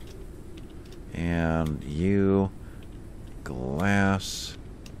 and you, glass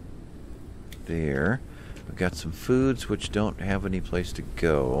there. We've got some foods which don't have any place to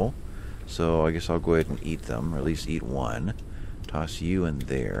go, so I guess I'll go ahead and eat them, or at least eat one. Toss you in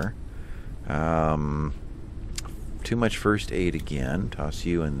there. Too much first aid again. Toss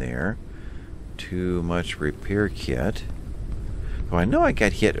you in there. Too much repair kit. Oh, I know I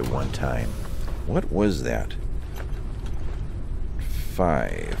got hit at one time. What was that?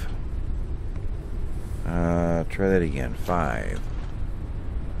 5. Try that again. 5.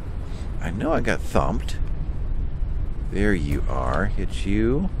 I know I got thumped. There you are. Hit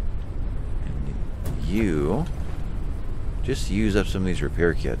you. And you. Just use up some of these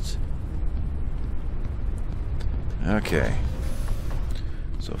repair kits. Okay.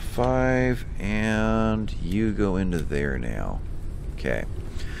 So 5, and you go into there now. Okay.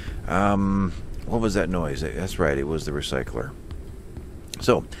 What was that noise? That's right, it was the recycler.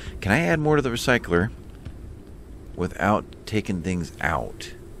 So, can I add more to the recycler without taking things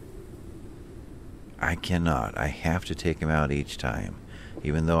out? I cannot. I have to take them out each time,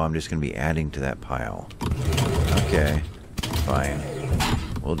 even though I'm just going to be adding to that pile. Okay. Fine.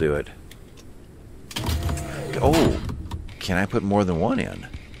 We'll do it. Oh! Can I put more than one in?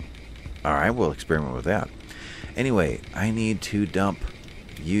 Alright, we'll experiment with that. Anyway, I need to dump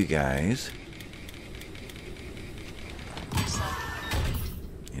you guys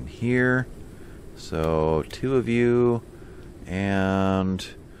in here. So 2 of you and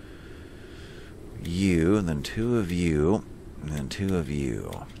you, and then 2 of you, and then 2 of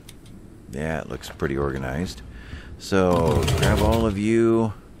you. Yeah, it looks pretty organized. So grab all of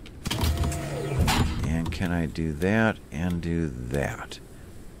you, and can I do that and do that?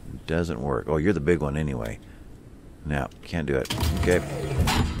 Doesn't work. Oh, you're the big one anyway. No, can't do it. Okay.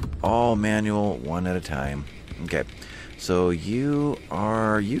 All manual, one at a time. Okay. So you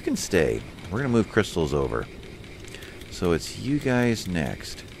can stay. We're going to move crystals over. So it's you guys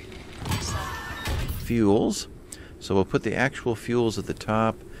next. Fuels. So we'll put the actual fuels at the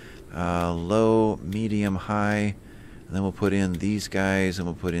top. Low, medium, high. And then we'll put in these guys, and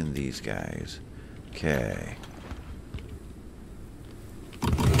we'll put in these guys. Okay.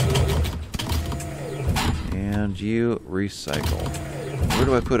 And you recycle. Where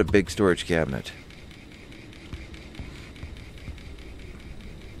do I put a big storage cabinet?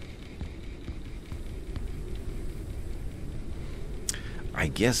 I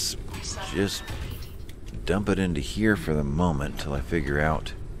guess just dump it into here for the moment till I figure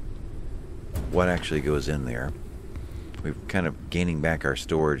out what actually goes in there. We're kind of gaining back our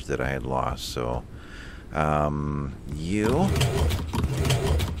storage that I had lost, so you,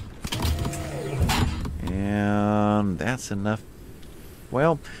 and that's enough.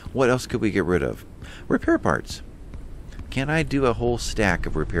 Well, what else could we get rid of? Repair parts. Can I do a whole stack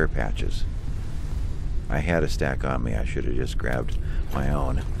of repair patches? I had a stack on me. I should have just grabbed my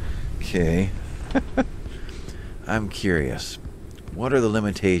own. Okay. I'm curious. What are the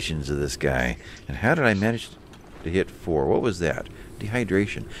limitations of this guy? And how did I manage to hit 4? What was that?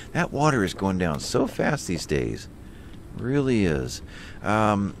 Dehydration. That water is going down so fast these days. Really is.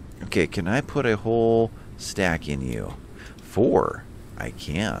 Okay, can I put a whole stack in you? 4. I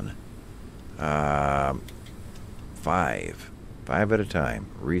can. 5. 5 at a time.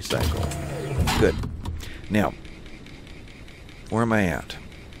 Recycle. Good. Now, where am I at?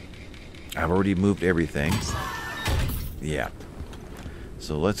 I've already moved everything. Yeah.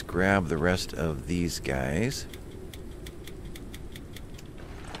 So let's grab the rest of these guys.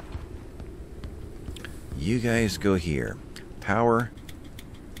 You guys go here. Power,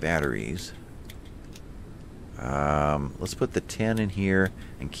 batteries. Let's put the 10 in here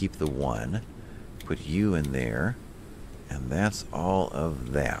and keep the 1. Put you in there. And that's all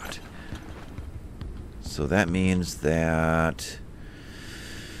of that. So that means that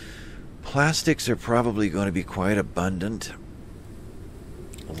plastics are probably going to be quite abundant.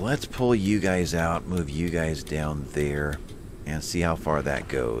 Let's pull you guys out, move you guys down there, and see how far that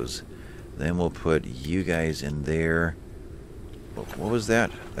goes. Then we'll put you guys in there. What was that?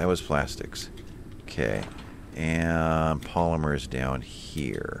 That was plastics. Okay. and polymers down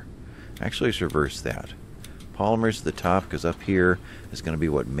here. Actually, let's reverse that. Polymers at the top, because up here is going to be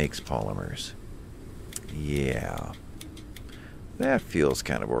what makes polymers. Yeah. That feels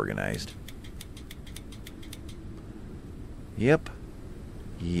kind of organized. Yep.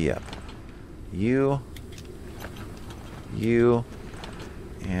 Yep. You.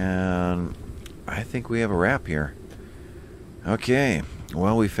 And I think we have a wrap here. Okay.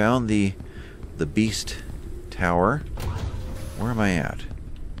 Well, we found the beast tower. Where am I at?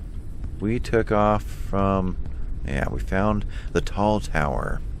 We took off from... Yeah, we found the tall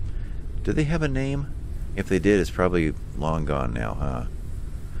tower. Did they have a name? If they did, it's probably long gone now, huh?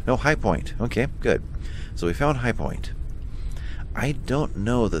 No, High Point. Okay, good. So we found High Point. I don't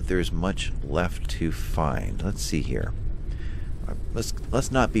know that there's much left to find. Let's see here.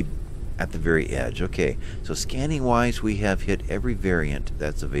 Let's not be at the very edge. Okay, so scanning wise, we have hit every variant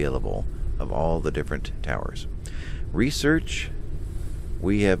that's available of all the different towers. Research,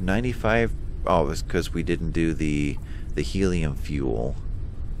 we have 95. Oh, it's because we didn't do the helium fuel,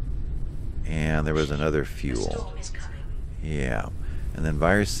 and there was another fuel. Yeah, and then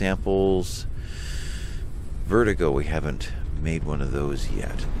virus samples, vertigo. We haven't made one of those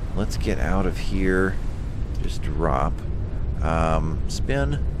yet. Let's get out of here. Just drop.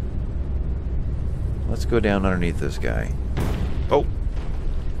 Spin. Let's go down underneath this guy. Oh,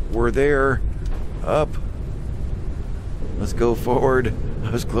 we're there. Up. Let's go forward. I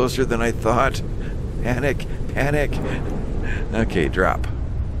was closer than I thought. Panic, panic. Okay, drop.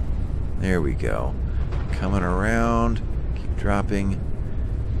 There we go. Coming around. Keep dropping.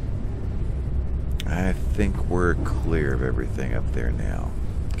 I think we're clear of everything up there now.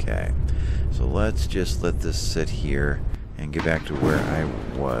 Okay. So let's just let this sit here and get back to where I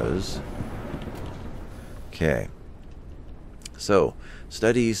was. Okay. So,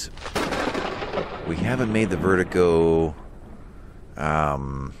 studies. We haven't made the vertigo.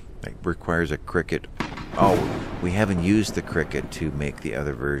 It requires a cricket. Oh, we haven't used the cricket to make the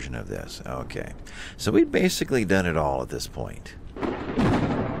other version of this. Okay. So we've basically done it all at this point.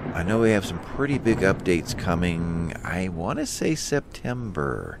 I know we have some pretty big updates coming. I want to say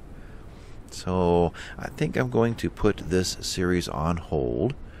September. So I think I'm going to put this series on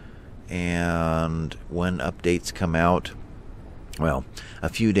hold. And when updates come out, well, a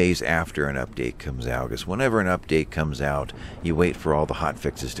few days after an update comes out, because whenever an update comes out, you wait for all the hot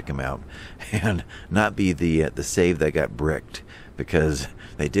fixes to come out and not be the save that got bricked because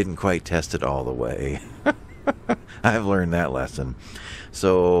they didn't quite test it all the way. I've learned that lesson.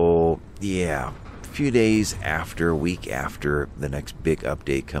 So, yeah, a few days after, a week after the next big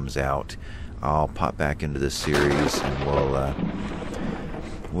update comes out, I'll pop back into this series and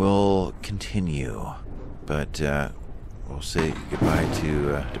we'll continue. But we'll say goodbye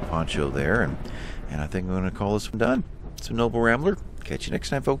to Poncho there, and I think I'm going to call this one done. It's a Noble Rambler. Catch you next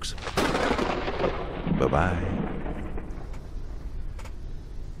time, folks. Bye-bye.